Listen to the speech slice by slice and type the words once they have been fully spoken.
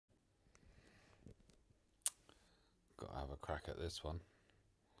crack at this one.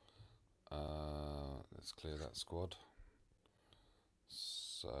 Let's clear that squad.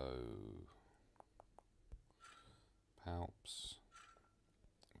 So Palps,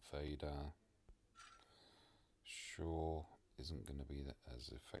 Vader, sure isn't going to be as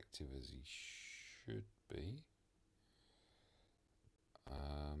effective as he should be.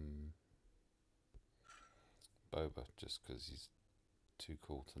 Boba, just because he's too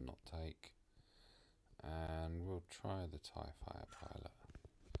cool to not take. And we'll try the TIE Fighter pilot.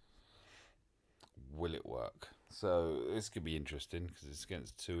 Will it work? So this could be interesting because it's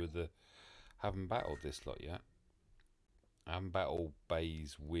against two of the... Haven't battled this lot yet. I haven't battled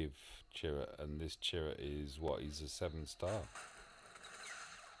Baze with Chirrut, and this Chirrut is what? He's a 7-star.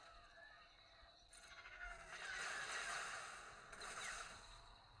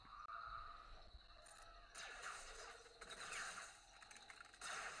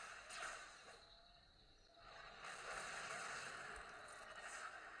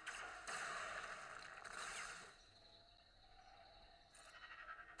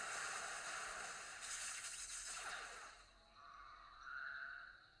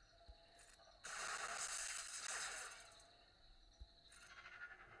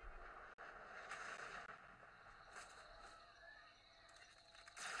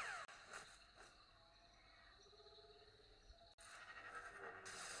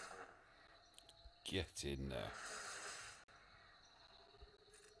 Get in there.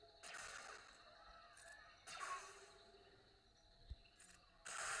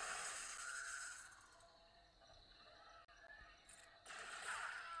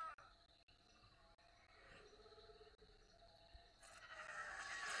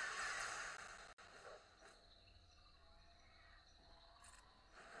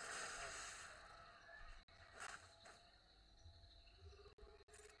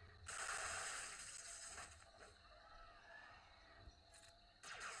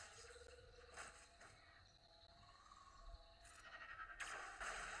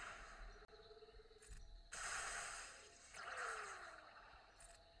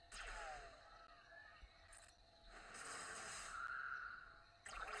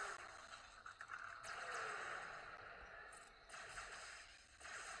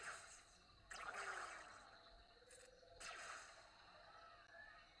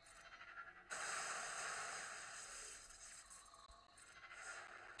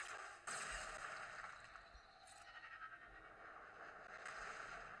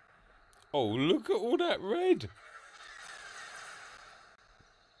 Oh, look at all that red.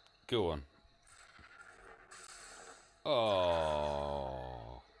 Go on.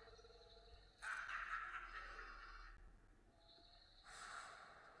 Oh.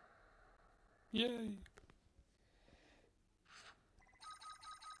 Yay.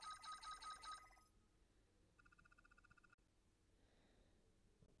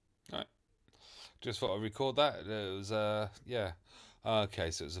 Right. Just thought I'd record that. It was, yeah. Okay,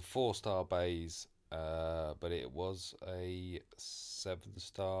 so it was a 4-star Baze, but it was a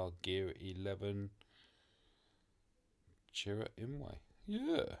 7-star Gear 11 Chirrut Imwe.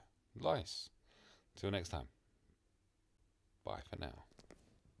 Yeah, nice. Till next time. Bye for now.